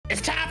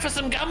It's time for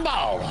some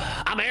Gumball.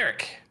 I'm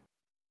Eric.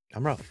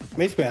 I'm Ralph.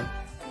 Maceman.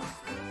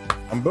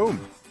 I'm Boom.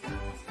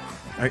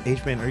 All right,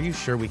 H-Man, are you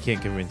sure we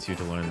can't convince you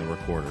to learn the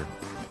recorder?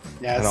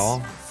 Yes. At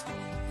all?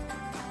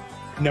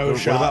 No What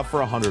shot. about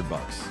for $100?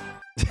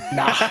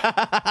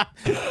 Nah.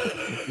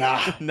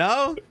 Nah.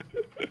 No?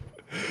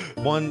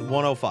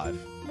 105.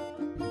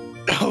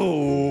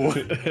 Oh.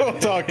 We'll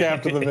talk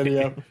after the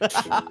video.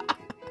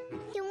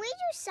 Can we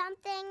do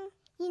something,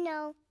 you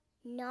know,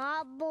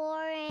 not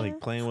boring? Like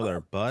playing with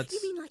our butts? You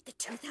mean like the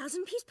 2,000-piece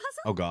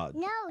puzzle? Oh, God.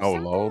 No, Oh,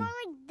 something Lord. more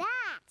like that.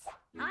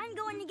 I'm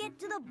going to get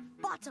to the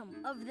bottom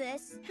of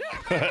this.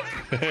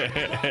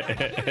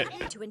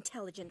 Too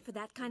intelligent for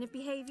that kind of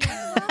behavior.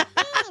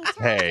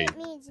 Hey,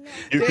 Means no.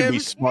 you can be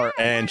smart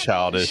and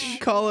childish.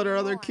 Calling her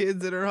other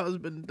kids and her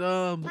husband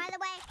dumb. By the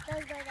way,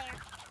 those go there.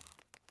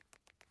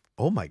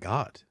 Oh, my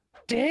God.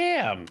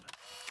 Damn.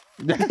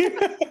 Nice.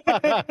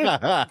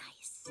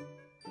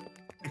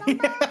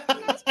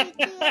 Gumball, nice to meet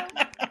you.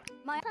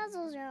 My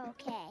puzzles are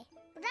okay.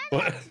 But I'd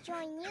like to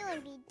join you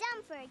and be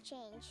dumb for a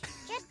change.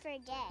 Just for a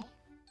day.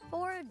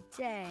 For a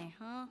day,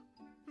 huh?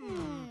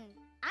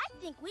 I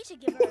think we should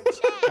give her a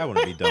chance. I want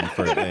to be dumb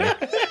for a day.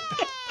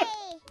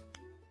 Yay!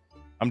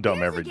 I'm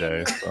dumb every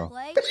day. So.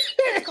 Play.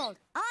 It's called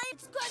I'm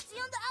scratchy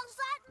on the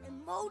outside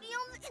and moldy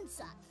on the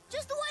inside.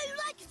 Just the way you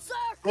like it, sir.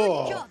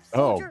 Oh. Good job, Oh,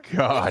 soldier.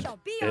 God. It shall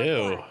be our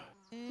Ew.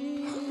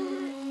 flag.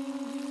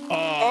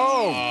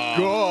 Oh,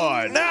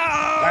 God. No.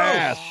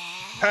 Pass. This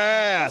is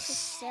Pass.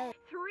 so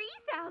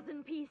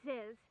 3,000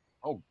 pieces.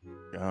 Oh,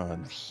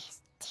 God.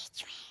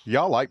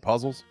 Y'all like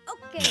puzzles?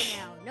 Okay,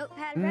 now,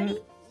 notepad ready?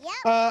 Yep.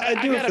 I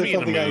do I if gotta there's be in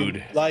the something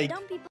mood. I like.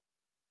 Dumb people.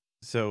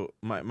 So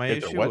my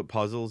Hit the issue what? with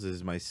puzzles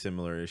is my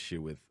similar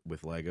issue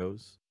with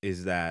Legos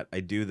is that I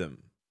do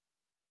them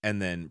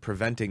and then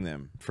preventing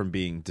them from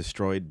being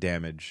destroyed,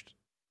 damaged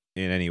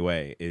in any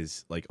way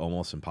is like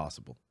almost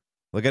impossible.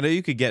 Like I know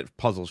you could get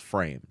puzzles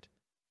framed,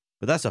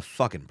 but that's a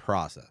fucking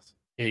process.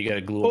 Yeah, you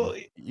gotta glue Well,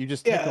 them. You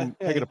just Yeah,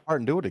 take it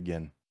apart and do it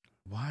again.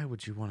 Why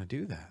would you want to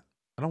do that?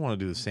 I don't want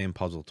to do the same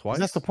puzzle 'Cause twice.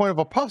 that's the point of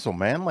a puzzle,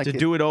 man. Like to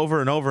do it over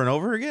and over and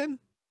over again?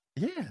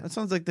 Yeah, That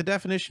sounds like the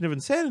definition of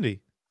insanity.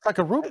 it's like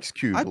a Rubik's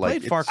cube. I like,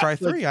 played Far Cry like-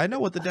 3. I know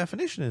what the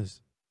definition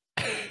is.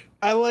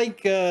 I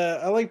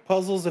like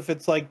puzzles if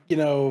it's like, you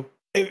know,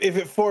 if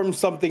it forms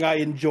something I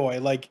enjoy,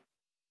 like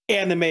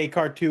anime,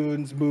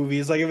 cartoons,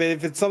 movies. Like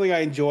if it's something I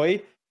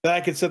enjoy, then I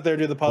can sit there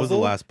and do the What was the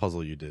puzzle. last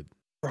puzzle you did?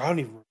 Bro, I don't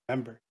even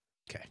remember.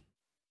 Okay.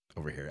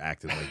 Over here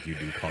acting like you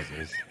do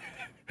puzzles.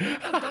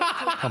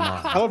 I Come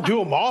on. don't do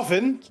them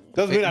often.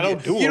 Doesn't mean I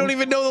don't do them. You don't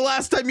even know the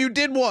last time you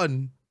did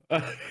one.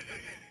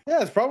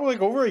 Yeah, it's probably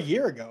like over a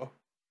year ago.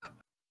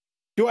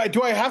 Do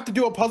I have to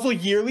do a puzzle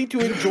yearly to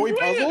enjoy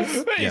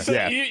puzzles? Wait, Yes. so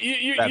Yeah, that's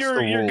the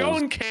you're rules.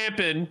 going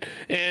camping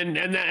and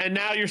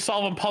now you're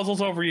solving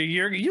puzzles over a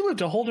year. You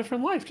lived a whole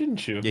different life,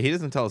 didn't you? Yeah, he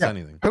doesn't tell us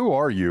anything. Who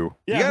are you?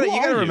 Yeah, you who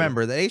gotta are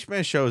remember that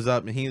H-Man shows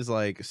up and he's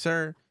like,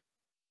 "Sir,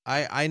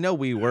 I know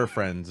we were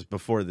friends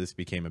before this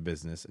became a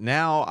business.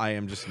 Now I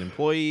am just an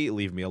employee.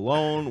 Leave me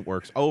alone.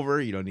 Work's over.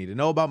 You don't need to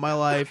know about my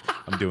life.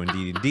 I'm doing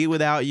D&D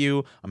without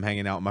you. I'm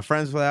hanging out with my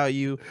friends without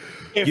you.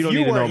 If You don't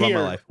need to were know about here,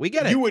 my life. We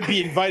get it. You would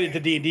be invited to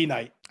D&D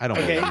night. I don't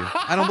Okay. believe you.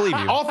 I don't believe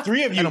you. All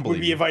three of I you don't would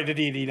believe be you. invited to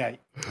D&D night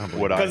I don't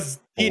believe Would you. I? because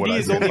Would D&D I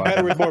is be only invited?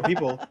 better with more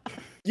people.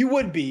 You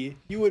would be,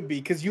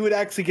 because you would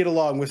actually get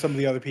along with some of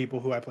the other people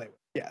who I play with.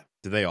 Yeah.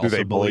 Do they Do also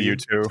they bully you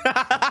too?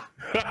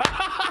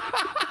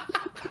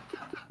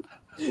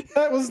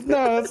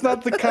 That's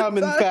not the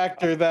common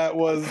factor. That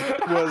was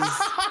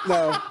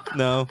no.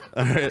 No.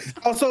 All right.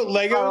 Also,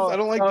 Legos. I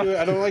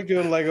don't like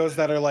doing Legos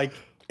that are like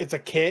it's a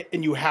kit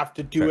and you have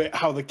to do it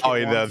how the kit Oh,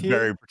 in a wants you.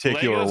 very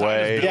particular Legos, I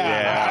way. just-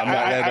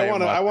 Yeah,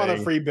 I want a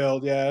free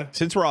build. Yeah.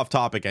 Since we're off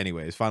topic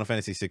anyways, Final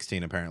Fantasy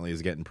 16 apparently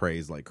is getting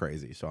praised like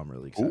crazy, so I'm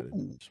really excited.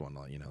 Ooh. Just want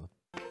to let you know.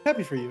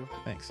 Happy for you.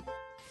 Thanks.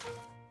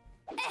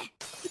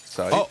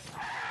 So, Oh,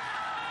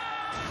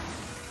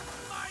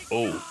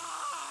 Oh,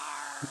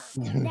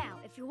 Now,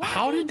 if you want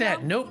How to be did that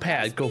dumb,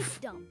 notepad just go be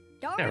f- dumb.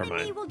 Never Darwin and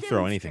mind. me will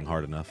throw anything demonstrate.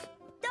 hard enough.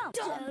 Dum,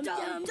 dum,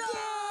 dum,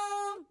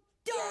 dum.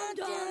 Dum,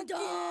 dum,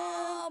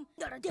 dum.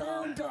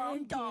 Dum,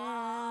 dum,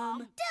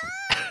 dum.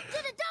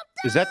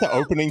 is that the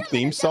opening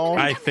theme song?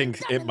 I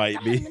think it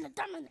might be.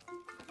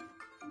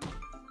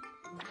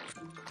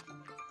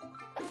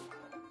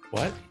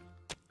 what?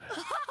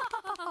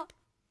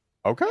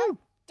 Okay. Don't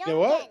You know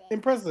what? get it.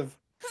 Impressive.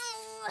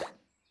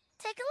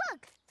 Take a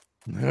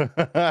look.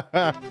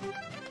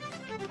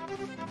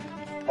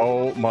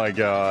 Oh my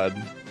God.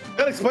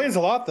 That explains a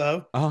lot,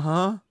 though.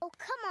 Uh-huh. Oh,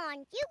 come on.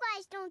 You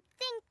guys don't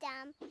think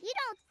dumb. You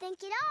don't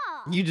think at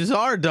all. You just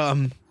are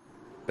dumb.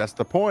 That's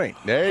the point.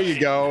 There you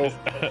go.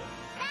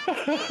 You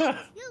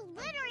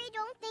literally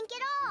don't think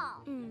at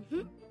all.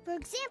 Mhm. For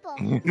example,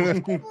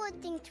 most people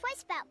would think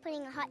twice about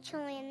putting a hot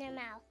chili in their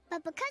mouth.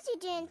 But because you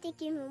didn't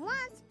think even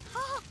once,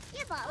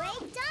 you've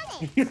already done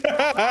it. You've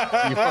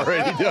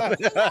already done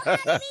it.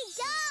 Let me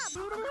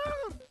dumb.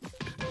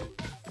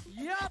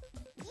 Yup.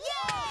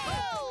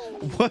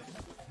 Yay! What?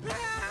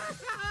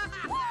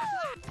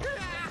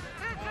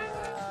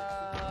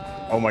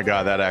 Oh my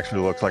god, that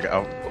actually looks like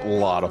a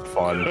lot of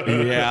fun.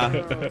 Yeah.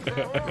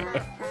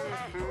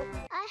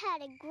 I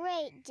had a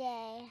great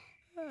day.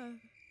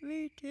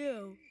 Me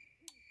too.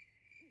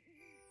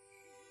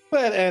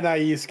 But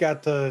Anais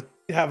got to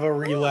have a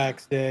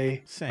relaxed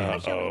day. Same.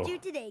 What shall Uh-oh. we do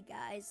today,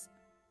 guys?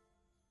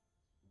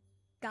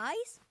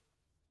 Guys?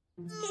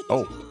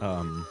 Oh,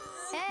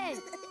 Hey,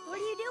 what are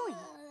you doing?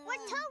 We're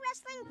toe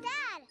wrestling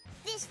Dad.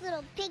 This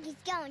little pig is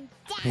going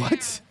down.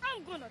 What?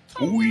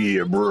 oh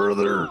yeah,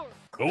 brother.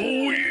 Oh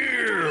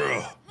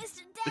yeah!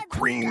 Mr. Dad,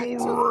 Cream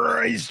will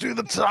rise to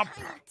the top.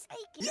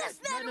 Yes,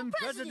 Madam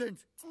President.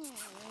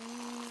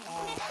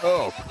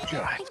 Oh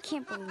god. I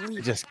can't believe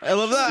it. Just I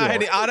love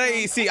that.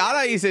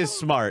 Anais is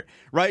smart,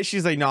 right?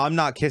 She's like, no, I'm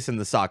not kissing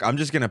the sock. I'm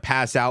just gonna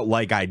pass out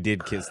like I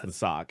did kiss the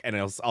sock, and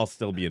I'll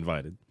still be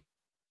invited.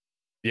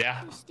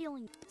 Yeah. You're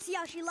stealing. See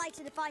how she likes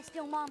it if I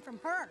steal Mom from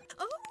her.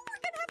 Oh,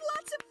 we're gonna have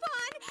lots of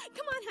fun.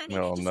 Come on, honey.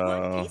 Oh, Just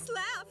no. one piece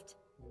left.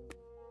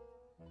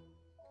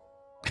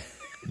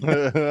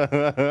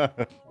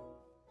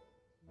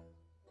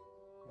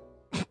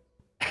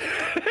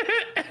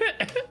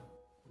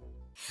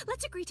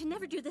 Let's agree to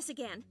never do this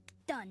again.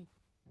 Done.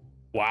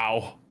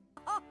 Wow.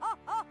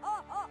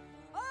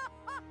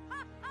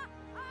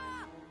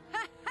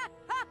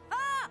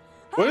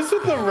 What is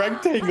with the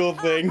rectangle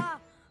thing?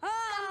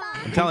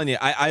 I'm telling you,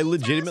 I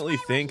legitimately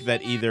think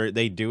that either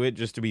they do it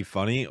just to be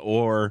funny,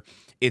 or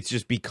it's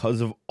just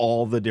because of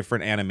all the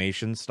different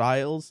animation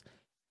styles.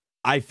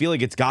 I feel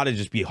like it's got to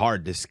just be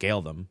hard to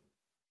scale them.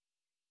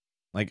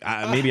 Like,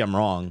 maybe I'm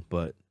wrong,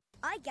 but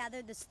I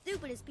gathered the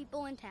stupidest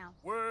people in town.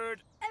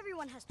 Word.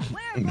 Everyone has to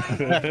wear a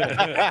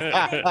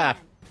blindfold.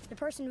 The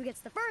person who gets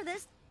the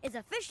furthest is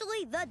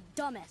officially the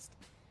dumbest.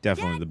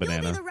 definitely Dad, the you'll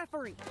be banana. the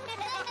referee.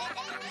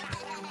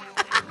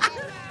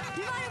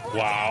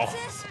 Wow.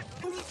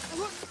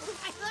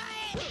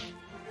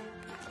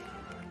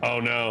 Oh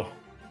no.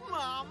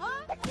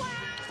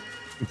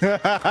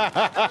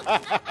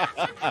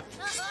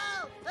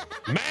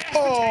 Mashed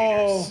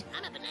potatoes.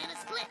 I'm a banana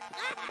split.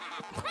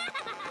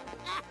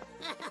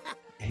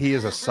 He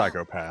is a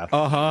psychopath.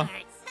 Uh-huh.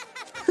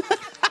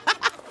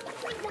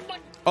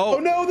 Oh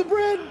no, the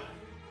bread!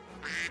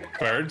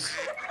 Birds.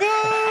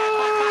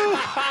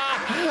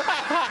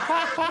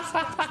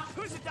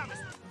 Who's the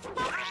dumbest?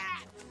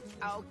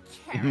 Oh,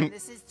 Karen,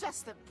 this is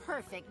just the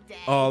perfect day.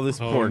 Oh, this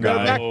Oh, poor no.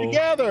 guy. Back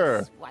together.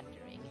 Just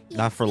wondering,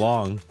 Not for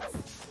long.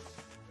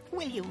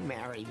 will you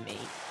marry me?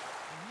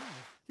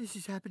 This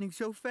is happening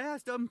so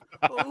fast.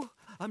 Oh,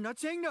 I'm not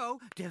saying no.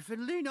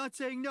 Definitely not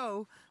saying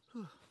no.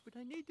 But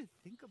I need to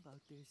think about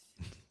this.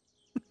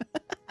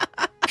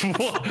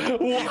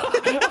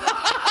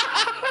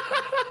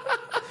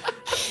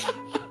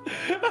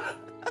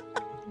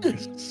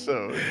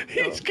 So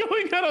He's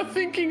going on a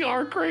thinking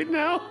arc right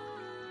now.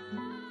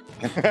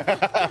 And I'm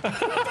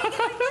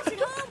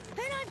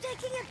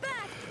taking it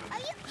back. Are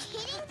you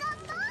kidding,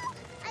 Gumball?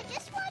 I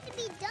just wanted to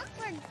be dumb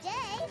for a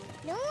day.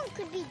 No one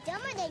could be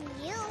dumber than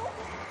you.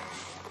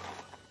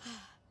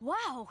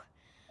 Wow.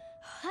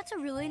 That's a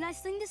really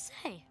nice thing to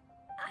say.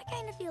 I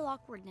kind of feel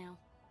awkward now.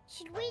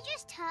 Should we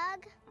just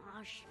hug?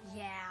 Oh,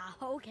 yeah,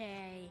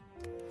 okay.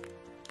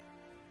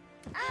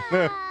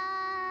 Ah.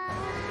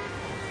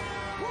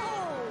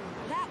 Whoa,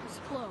 that was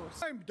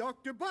close. I'm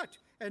Dr. Butt,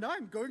 and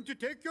I'm going to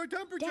take your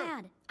temperature.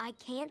 Dad, I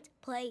can't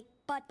play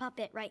butt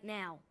puppet right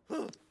now.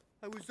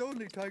 I was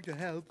only trying to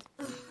help.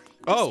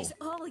 Oh. This is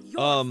all your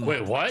fault.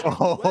 Wait, what?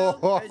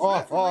 Well, as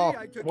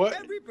referee, I took What?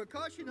 every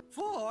precaution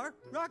for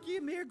Rocky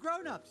and Mere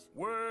grown-ups.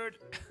 Word.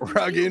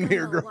 Ruggy and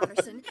here, No, girl.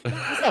 Watterson, that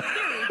was a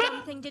very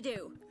dumb thing to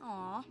do.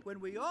 Aw. When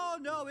we all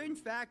know, in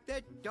fact,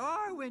 that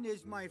Darwin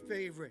is my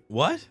favorite.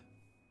 What?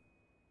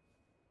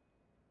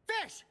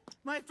 Fish!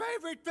 My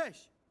favorite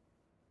fish!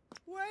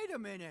 Wait a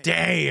minute.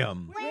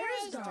 Damn.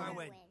 Where is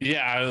Darwin?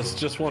 Yeah, I was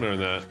just wondering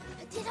that.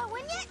 Did I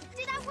win yet?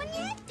 Did I win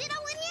yet? Did I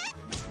win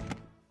yet?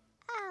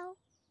 Oh.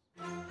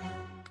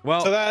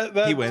 Well, So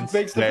that he wins.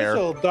 makes the There.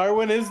 official.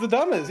 Darwin is the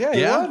dumbest. Yeah,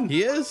 he Yeah, won.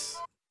 he is.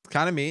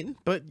 Kind of mean,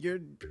 but you're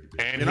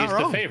And You're not he's the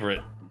wrong.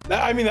 favorite.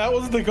 I mean, that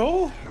was the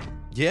goal.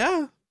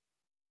 yeah.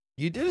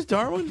 You did it,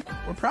 Darwin.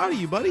 We're proud of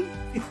you, buddy.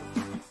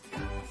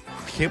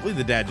 I can't believe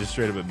the dad just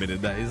straight up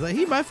admitted that. He's like,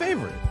 he's my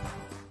favorite.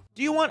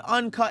 Do you want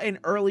uncut and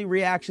early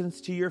reactions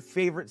to your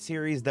favorite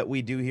series that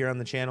we do here on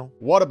the channel?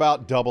 What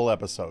about double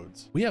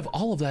episodes? We have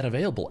all of that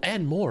available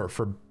and more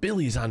for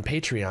Billies on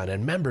Patreon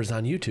and members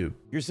on YouTube.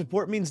 Your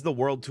support means the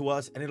world to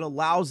us, and it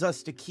allows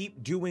us to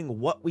keep doing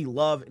what we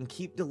love and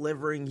keep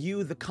delivering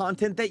you the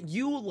content that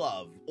you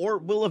love or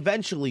will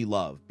eventually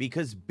love,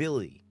 because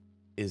Billy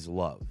is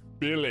love.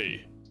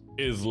 Billy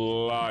is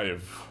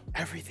live.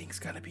 Everything's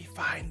gonna be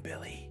fine,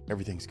 Billy.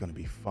 Everything's gonna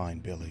be fine,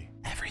 Billy.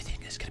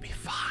 Everything is gonna be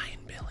fine,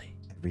 Billy.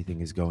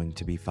 Everything is going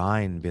to be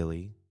fine,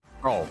 Billy.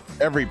 Oh,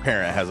 every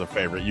parent has a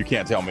favorite. You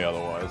can't tell me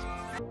otherwise.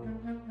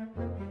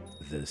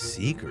 The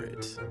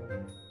secret.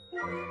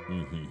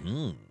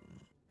 Mm-hmm.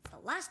 The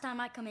last time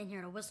I come in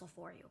here to whistle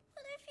for you.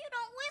 But if you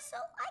don't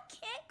whistle, I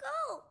can't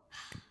go.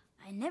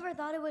 I I never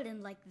thought it would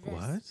end like this.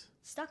 What?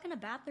 Stuck in a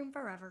bathroom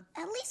forever.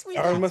 At least we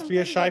Ours must be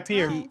a shy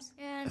peer.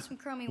 And some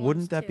crummy Wouldn't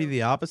ones, that be too.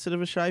 the opposite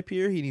of a shy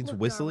peer? He needs Look,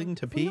 whistling darling,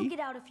 to if we don't pee? get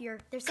out of here,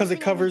 there's Because it something I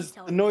need covers to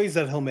tell the you. noise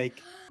that he'll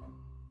make.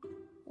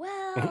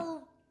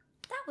 Well,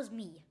 that was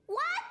me. What?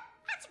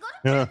 I had to go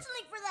to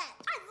counseling for that.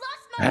 I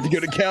lost my I had to go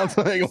to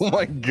counseling. Oh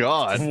my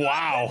god.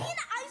 Wow. in an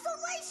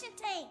isolation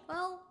tank.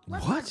 Well,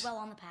 let's What? not dwell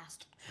on the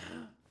past.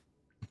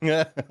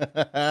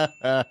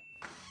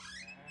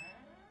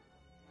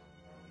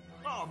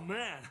 Oh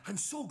man, I'm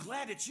so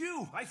glad it's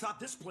you. I thought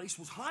this place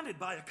was haunted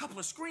by a couple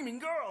of screaming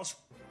girls.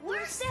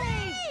 We're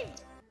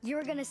saved. You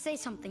were gonna say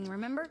something,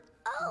 remember?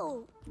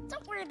 Oh,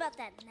 don't worry about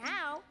that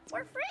now.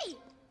 We're free.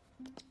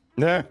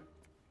 Nah.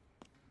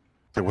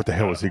 So what the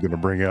hell is he gonna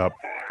bring up?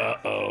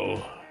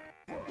 Uh-oh.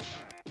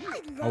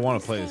 I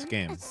want to play this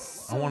game.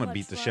 I want to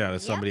beat the shit out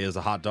of somebody as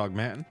a hot dog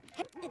man.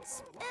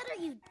 It's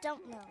better you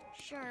don't know.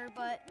 Sure,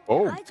 but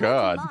Oh, I told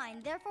God. you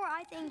mine, therefore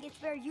I think it's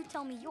fair you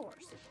tell me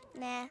yours.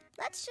 Nah,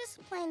 let's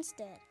just play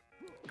instead.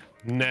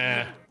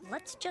 Nah.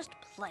 Let's just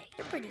play.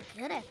 You're pretty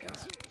good at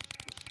this.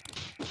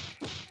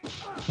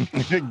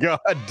 God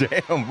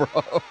damn,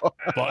 bro.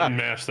 Button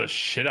mash the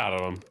shit out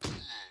of him.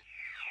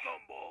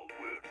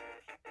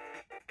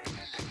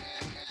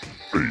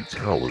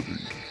 Fatality.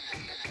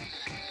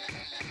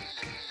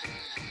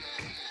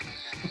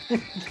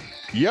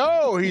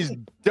 Yo, he's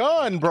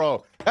done,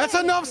 bro. That's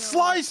enough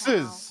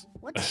slices.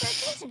 What's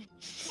that vision?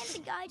 Can't the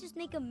guy just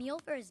make a meal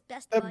for his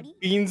best That buddy?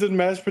 beans and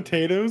mashed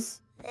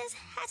potatoes. This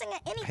hasn't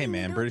got anything Hey to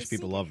man, do British with the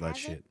people secret, love that has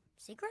it? shit.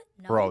 Secret?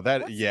 No. Bro,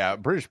 that, What's yeah,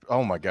 British.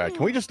 Oh my god.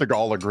 Can we just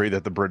all agree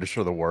that the British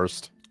are the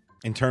worst?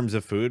 In terms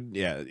of food,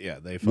 yeah,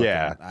 they fucking,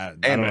 Yeah. I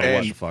And, don't know what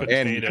and, the fuck.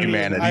 and Potatoes.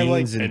 humanity. I like-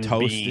 Beans and and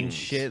toast and beans.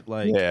 shit,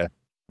 like, yeah.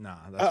 nah.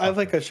 That's I fucking-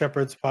 like a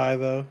shepherd's pie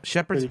though.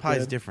 shepherd's pretty pie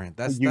is good. different.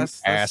 That's You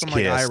that's ass some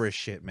like kiss. Irish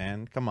shit,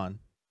 man. Come on,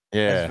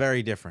 Yeah. that's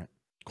very different.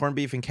 Corned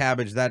beef and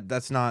cabbage.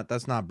 That's not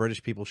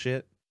British people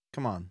shit.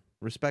 Come on,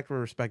 respect where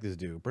respect is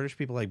due. British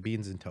people like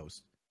beans and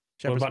toast.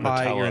 Shepherd's about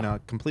pie. You're in Nutella? a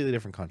completely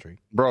different country.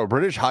 Bro,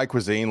 British high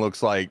cuisine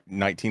looks like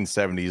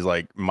 1970s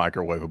like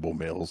microwavable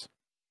meals.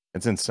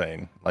 It's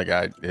insane. Like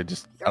I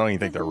don't even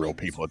think they're real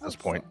people at this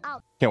point.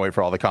 Can't wait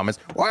for all the comments.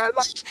 Well,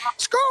 like,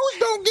 schools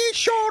don't get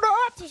showed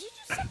up. Did you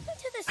just send me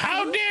to the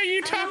How zoo? dare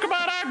you talk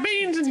about our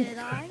beans and Did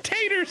I?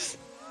 taters?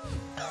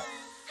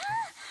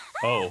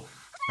 Oh.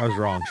 I was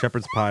wrong.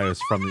 Shepherd's pie is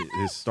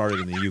started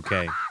in the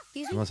UK.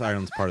 Excuse me? Unless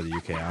Ireland's part of the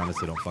UK, I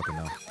honestly don't fucking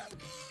know.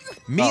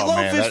 Meatloaf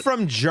man, is that-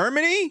 from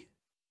Germany.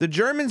 The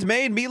Germans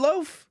made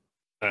meatloaf.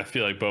 I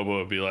feel like Bobo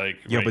would be like,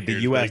 Yeah, right but the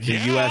here's U.S. like, the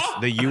yeah! U.S.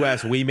 the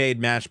U.S. we made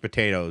mashed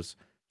potatoes.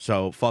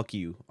 So fuck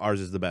you.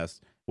 Ours is the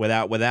best.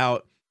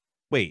 Without.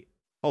 Wait,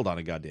 hold on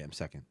a goddamn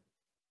second.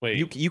 Wait,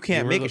 You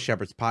can't were make the- a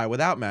shepherd's pie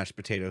without mashed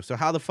potatoes. So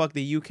how the fuck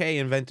the UK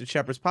invented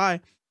shepherd's pie,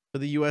 but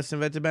the U.S.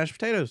 invented mashed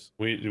potatoes?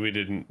 We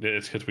didn't.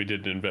 It's because we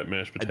didn't invent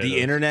mashed potatoes. The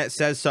internet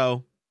says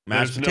so.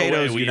 Mashed There's no way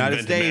potatoes, we United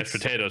invented States.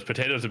 Mashed potatoes.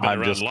 Potatoes have been I'm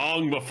around just-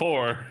 long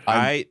before.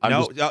 I I'm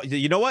no, just-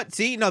 you know what?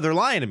 See, no, they're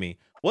lying to me.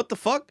 What the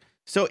fuck?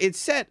 So it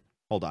said.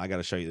 Hold on, I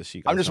gotta show you this. So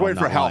you I'm guys just know waiting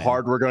for not how lying.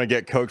 hard we're gonna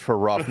get cooked for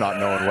rough, not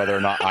knowing whether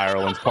or not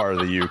Ireland's part of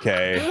the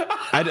UK.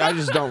 I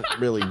just don't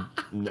really.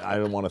 I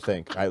don't want to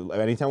think.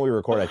 Anytime we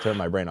record, I turn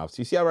my brain off. So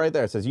you see how right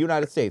there it says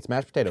United States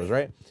mashed potatoes,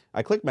 right?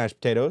 I click mashed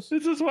potatoes.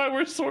 This is why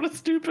we're sort of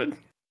stupid.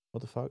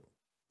 What the fuck?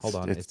 Hold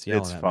on, It's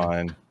yelling at me.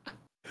 fine.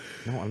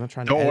 No, I'm not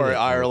trying to. Don't edit worry, it,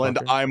 Ireland.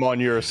 motherfucker. I'm on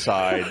your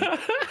side.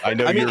 I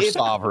know you're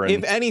sovereign.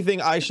 If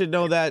anything, I should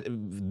know that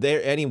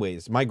there.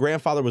 Anyways, my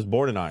grandfather was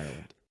born in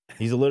Ireland.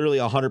 He's literally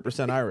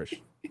 100% Irish.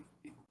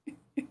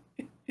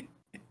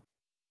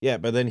 Yeah,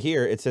 but then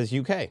here it says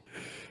UK.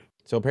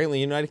 So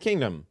apparently United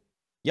Kingdom.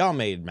 Y'all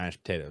made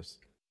mashed potatoes.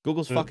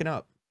 Google's fucking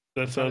up.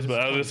 That sounds bad.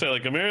 I was gonna say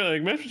like America,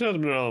 like mashed potatoes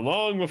have been around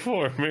long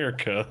before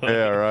America.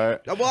 yeah, right.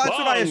 Well, that's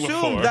what I Long assumed.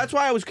 before. That's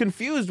why I was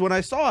confused when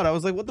I saw it. I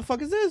was like, what the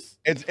fuck is this?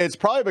 It's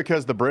probably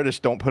because the British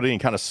don't put any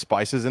kind of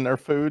spices in their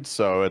food,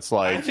 so it's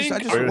like I think- I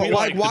just, Or well,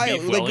 like the why,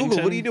 beef like Google,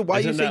 what do you do? Why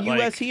Wellington? you say Isn't that,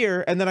 US like,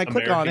 here, and then I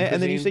click on American it,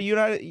 and then you say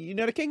cuisine?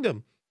 United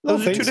Kingdom. I don't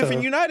Those are two think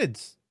different so.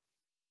 Uniteds.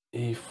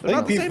 They're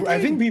not the same I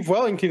thing. think beef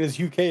Wellington is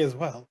UK as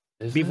well.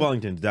 Beef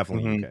Wellington's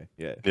definitely Mhm. UK.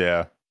 Yeah.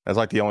 yeah, that's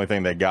like the only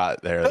thing they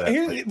got there.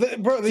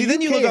 That, Bro, the See, then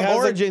you UK look up has,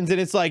 like, origins,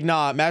 and it's like,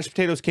 nah, mashed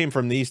potatoes came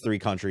from these three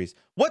countries.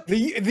 What? the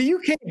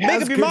UK Make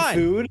has up your good mind.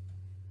 food.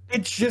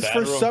 It's just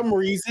for Batter 'em. some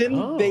reason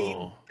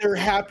Oh. they're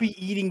happy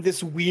eating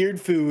this weird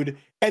food,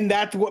 and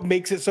that's what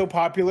makes it so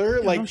popular.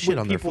 Yeah, Like no shit when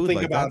on their people food think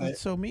like about that. it.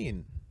 That's so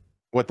mean.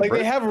 what the Like they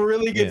Brit- have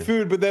really good Yeah.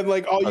 food, but then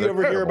like all you they're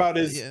ever hear terrible. about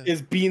is Yeah.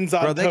 is beans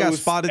on Bro, they got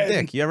toast spotted and-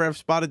 dick. You ever have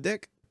spotted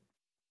dick?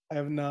 I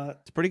have not.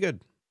 It's pretty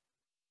good.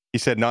 he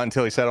said not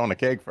until he said on a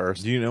cake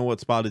first. Do you know what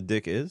spotted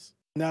dick is?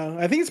 No,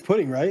 I think it's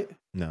pudding, right?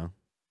 No.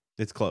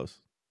 It's close.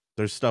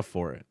 There's stuff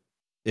for it.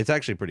 It's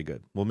actually pretty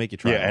good. We'll make you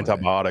try Yeah, it one day.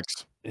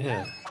 antibiotics.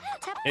 Yeah.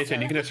 Hey,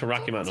 Sam, you can have some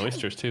Rocky Mountain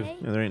oysters too.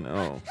 Yeah, there ain't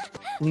no.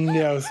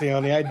 No,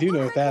 Sione, I do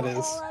know what that is.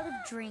 All out of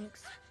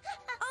drinks.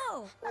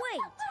 Oh,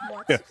 wait.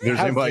 What's, Yeah, if there's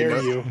How anybody dare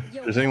knows, you?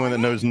 if there's anyone that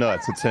knows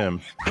nuts, it's him.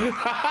 what's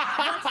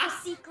the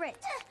secret?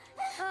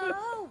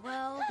 Oh,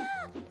 well.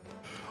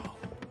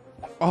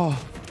 Oh,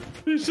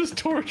 He's just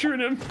torturing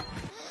him.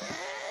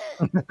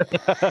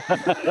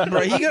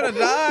 Bro, he gonna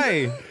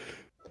die.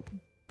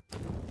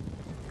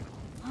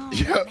 Oh,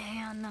 Yeah.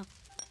 man.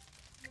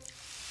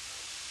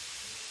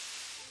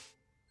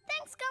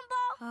 Thanks,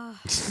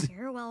 Gumball.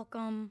 You're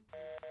welcome.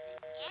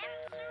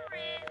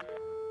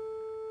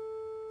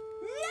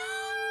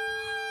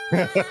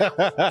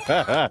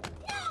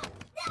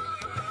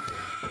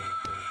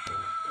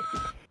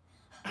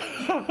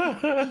 Are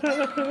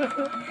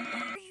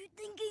you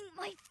thinking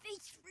my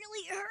face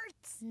really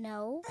hurts?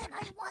 No. Then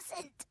I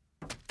wasn't.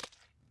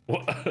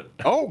 What?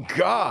 Oh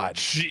God.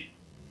 Gee.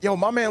 Yo,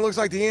 my man looks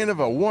like the end of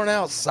a worn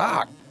out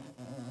sock.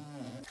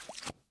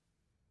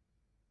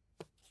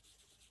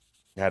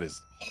 That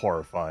is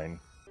horrifying.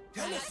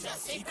 Tell us your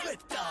secret,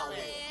 Darwin.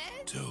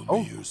 Tell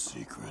Oh. me your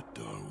secret,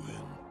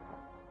 Darwin.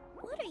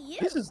 What are you?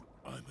 This is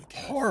I'm a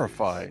catfish.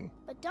 horrifying.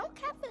 But don't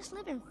catfish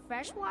live in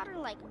fresh water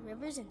like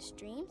rivers and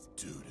streams?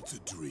 Dude, it's a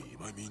dream.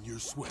 I mean, you're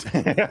sweating.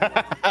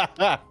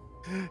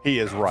 He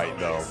is right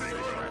though.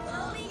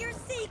 Tell me your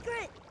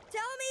secret.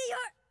 Tell me your...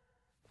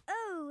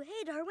 Oh,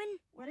 hey, Darwin.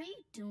 What are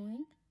you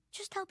doing?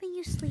 Just helping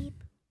you sleep.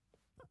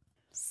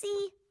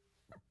 See?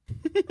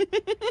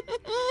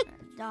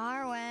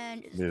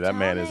 Darwin. just Dude, that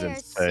man tell is me your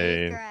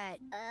insane. secret.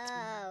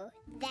 Oh,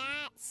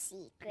 that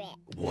secret.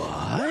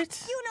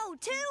 What? You know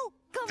too.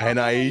 Come on,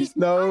 Anais please.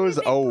 knows.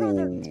 I'm your big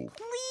brother. Oh.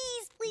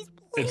 Please, please,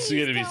 please. It's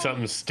gonna be tell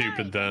something me.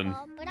 stupid then.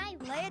 Oh, but I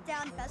Lay it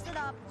down, fess it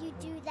up. you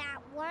do that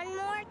one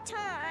more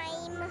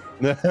time.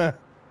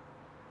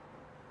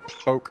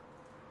 Poke.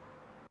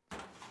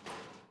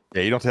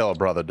 Yeah, you don't tell a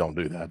brother don't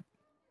do that.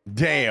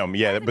 Damn,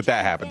 yeah, but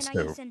that happens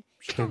too.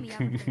 She told me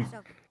everything,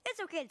 so it's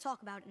okay to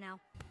talk about it now.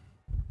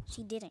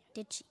 She didn't,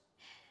 did she?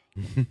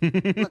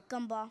 Look,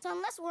 Gumball. So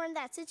unless we're in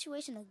that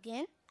situation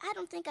again, I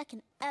don't think I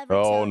can ever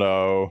Oh tell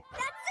no.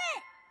 That's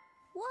it.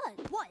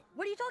 What? What?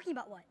 What are you talking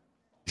about? What?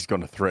 He's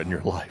gonna threaten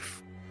your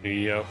life. Yep.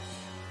 You know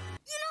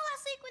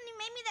last week when you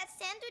made me that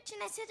sandwich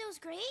and I said it was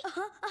great?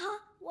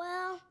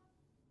 Well,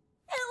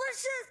 it was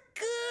just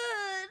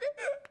good.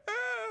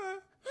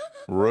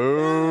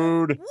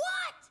 Rude.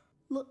 What?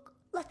 Look,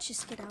 let's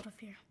just get out of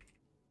here.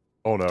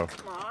 Oh no.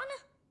 Come on.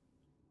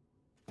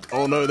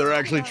 Oh no, they're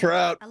actually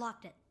trapped. I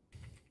locked it.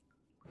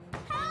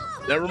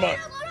 Help! Never mind.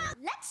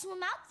 Let's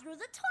swim out through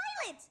the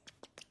toilet.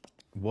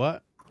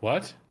 What?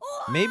 What?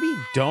 Maybe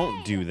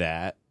don't do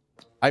that.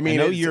 I mean,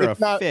 I know it's- you're it's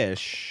a not-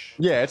 fish.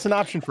 Yeah, it's an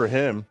option for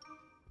him.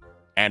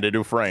 Andy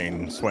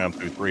Dufresne swam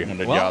through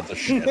 300 Well, yards of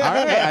shit. All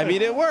right, I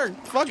mean, it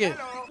worked. Fuck it. As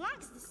long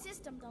as the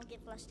system don't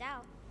get flushed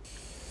out.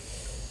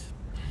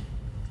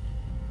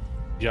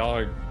 Y'all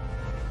are.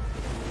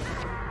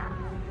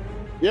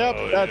 Yep,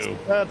 Oh, that's ew.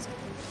 that's.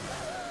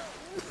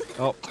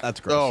 Oh, that's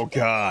gross. Oh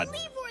God.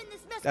 Believe we're in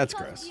this mess That's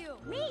because gross. of you.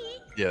 Me?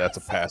 Yeah, that's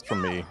a pass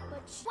from me.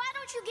 But why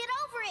don't you get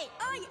over it?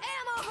 I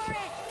am over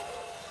it.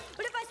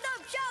 But if I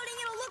stop shouting,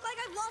 it'll look like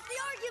I've lost the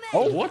argument.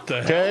 Oh, What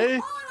the hell? okay.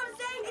 All I want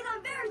to say is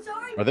I'm very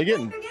sorry. Are they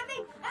getting- Please forgive me,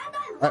 and I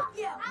love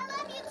you. I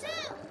love you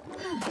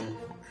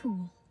too.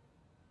 Cool.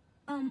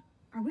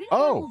 Are we in a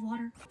Oh. bottle of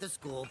water? The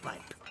school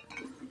pipe.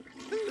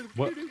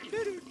 What?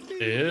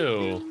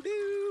 Ew.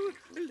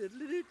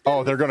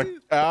 Oh, they're gonna.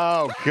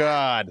 Oh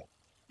God.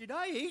 Did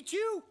I eat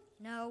you?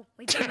 No,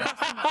 we've been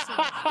watching that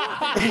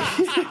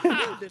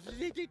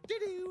series.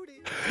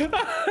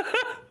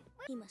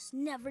 He must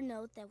never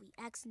know that we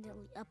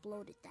accidentally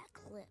uploaded that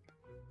clip.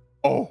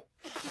 Oh.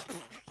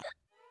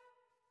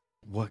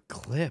 What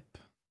clip?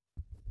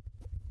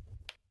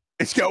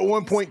 It's got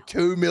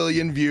 1.2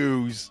 million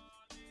views.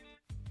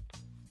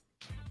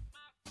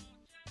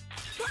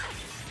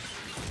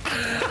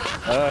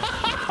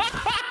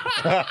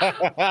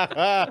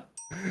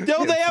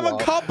 Yo, they have a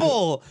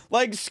couple.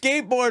 Like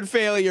skateboard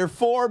failure,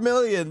 4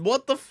 million.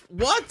 What the?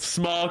 What?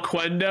 Small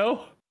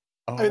Quendo?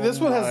 I mean, this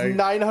one has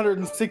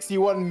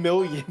 961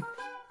 million.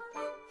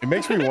 It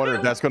makes me wonder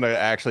if that's going to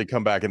actually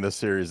come back in this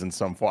series in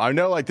some form. I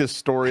know like this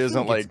story isn't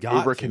it's like got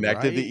uber to,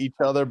 connected to right? each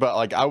other, but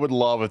like I would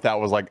love if that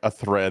was like a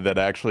thread that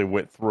actually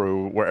went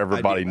through where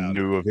everybody about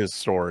knew of his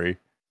story.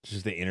 It's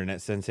just the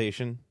internet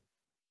sensation.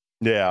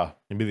 Yeah.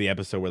 Maybe the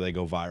episode where they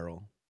go viral.